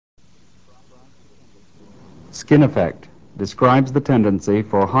Skin effect describes the tendency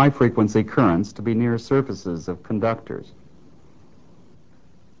for high-frequency currents to be near surfaces of conductors.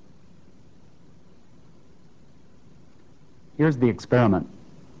 Here's the experiment.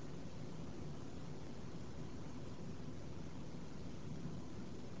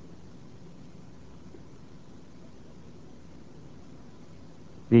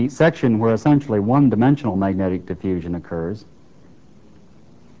 The section where essentially one-dimensional magnetic diffusion occurs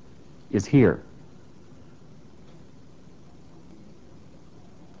is here.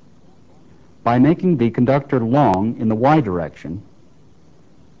 By making the conductor long in the y direction,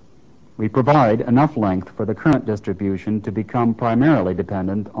 we provide enough length for the current distribution to become primarily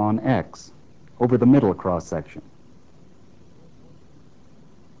dependent on x over the middle cross-section.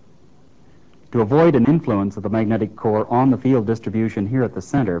 To avoid an influence of the magnetic core on the field distribution here at the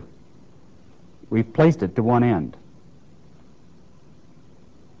center, we've placed it to one end.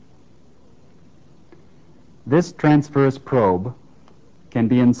 This transverse probe can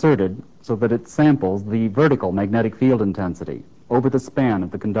be inserted so that it samples the vertical magnetic field intensity over the span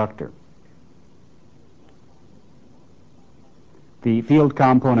of the conductor. The field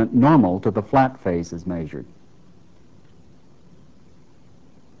component normal to the flat face is measured.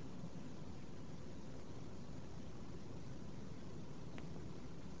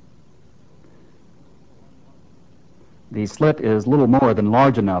 The slit is little more than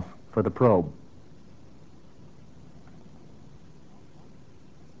large enough for the probe.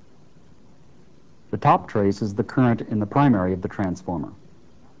 The top trace is the current in the primary of the transformer,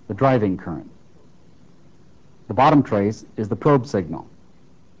 the driving current. The bottom trace is the probe signal,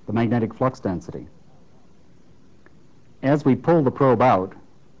 the magnetic flux density. As we pull the probe out,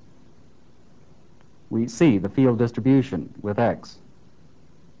 we see the field distribution with X.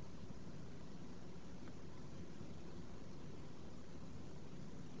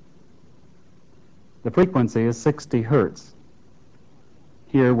 The frequency is 60 hertz.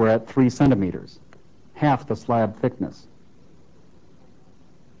 Here we're at 3 centimeters, half the slab thickness.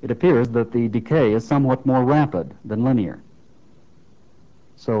 It appears that the decay is somewhat more rapid than linear.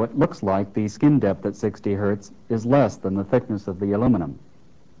 So it looks like the skin depth at 60 hertz is less than the thickness of the aluminum.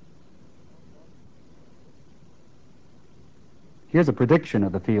 Here's a prediction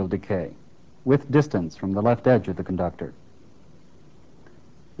of the field decay with distance from the left edge of the conductor.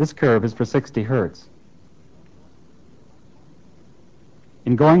 This curve is for 60 hertz.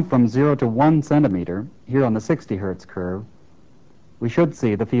 In going from 0 to 1 centimeter, here on the 60 hertz curve, we should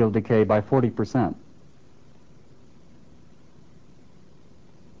see the field decay by 40%.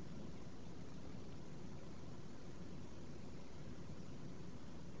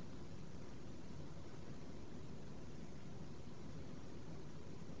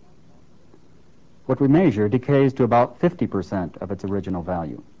 What we measure decays to about 50% of its original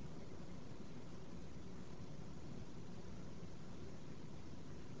value.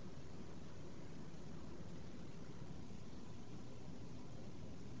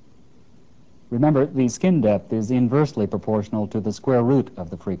 Remember, the skin depth is inversely proportional to the square root of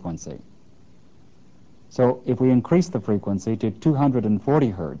the frequency. So if we increase the frequency to 240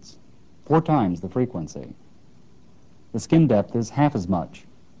 hertz, 4 times the frequency, the skin depth is half as much,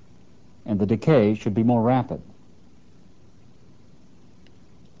 and the decay should be more rapid.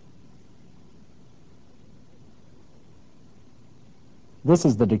 This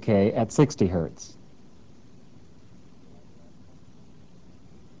is the decay at 60 hertz.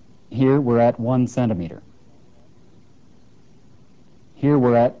 Here we're at 1 centimeter. Here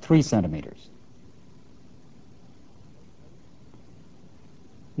we're at 3 centimeters.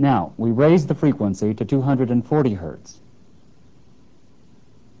 Now, we raise the frequency to 240 hertz.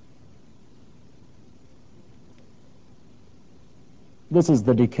 This is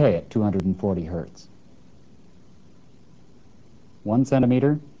the decay at 240 hertz. 1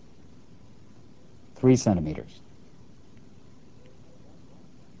 centimeter, 3 centimeters.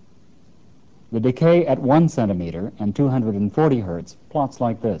 The decay at 1 centimeter and 240 hertz plots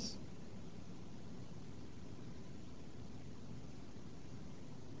like this.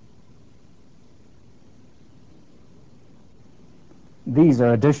 These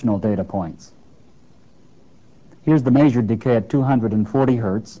are additional data points. Here's the measured decay at 240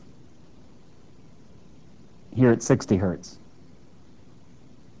 hertz, here at 60 hertz.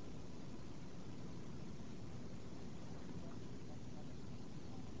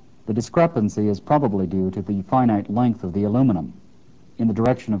 The discrepancy is probably due to the finite length of the aluminum in the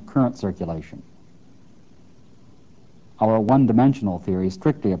direction of current circulation. Our one-dimensional theory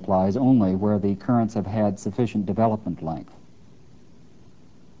strictly applies only where the currents have had sufficient development length.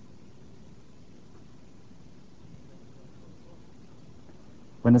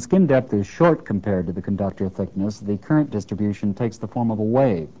 When the skin depth is short compared to the conductor thickness, the current distribution takes the form of a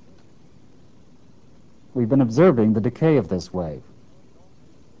wave. We've been observing the decay of this wave.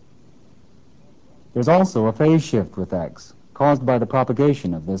 There's also a phase shift with X, caused by the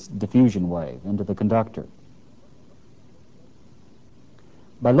propagation of this diffusion wave into the conductor.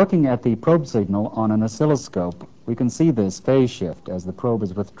 By looking at the probe signal on an oscilloscope, we can see this phase shift as the probe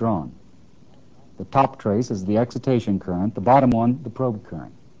is withdrawn. The top trace is the excitation current, the bottom one, the probe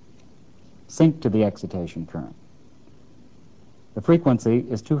current. Sync to the excitation current. The frequency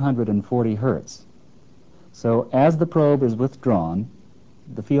is 240 hertz. So as the probe is withdrawn,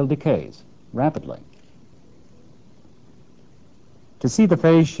 the field decays rapidly. To see the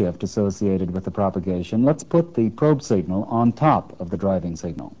phase shift associated with the propagation, let's put the probe signal on top of the driving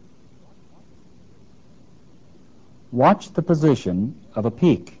signal. Watch the position of a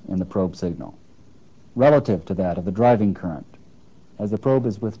peak in the probe signal relative to that of the driving current as the probe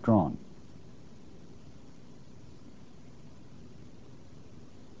is withdrawn.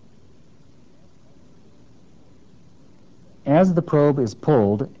 As the probe is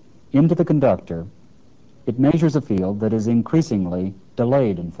pulled into the conductor, it measures a field that is increasingly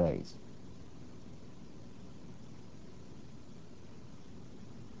delayed in phase.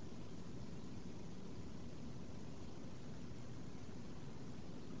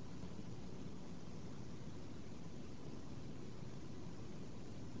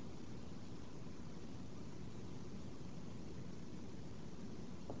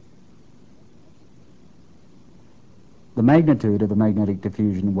 The magnitude of the magnetic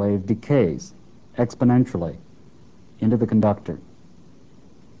diffusion wave decays exponentially into the conductor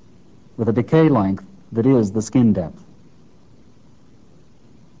with a decay length that is the skin depth.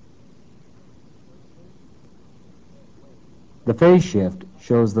 The phase shift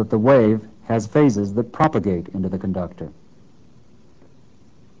shows that the wave has phases that propagate into the conductor.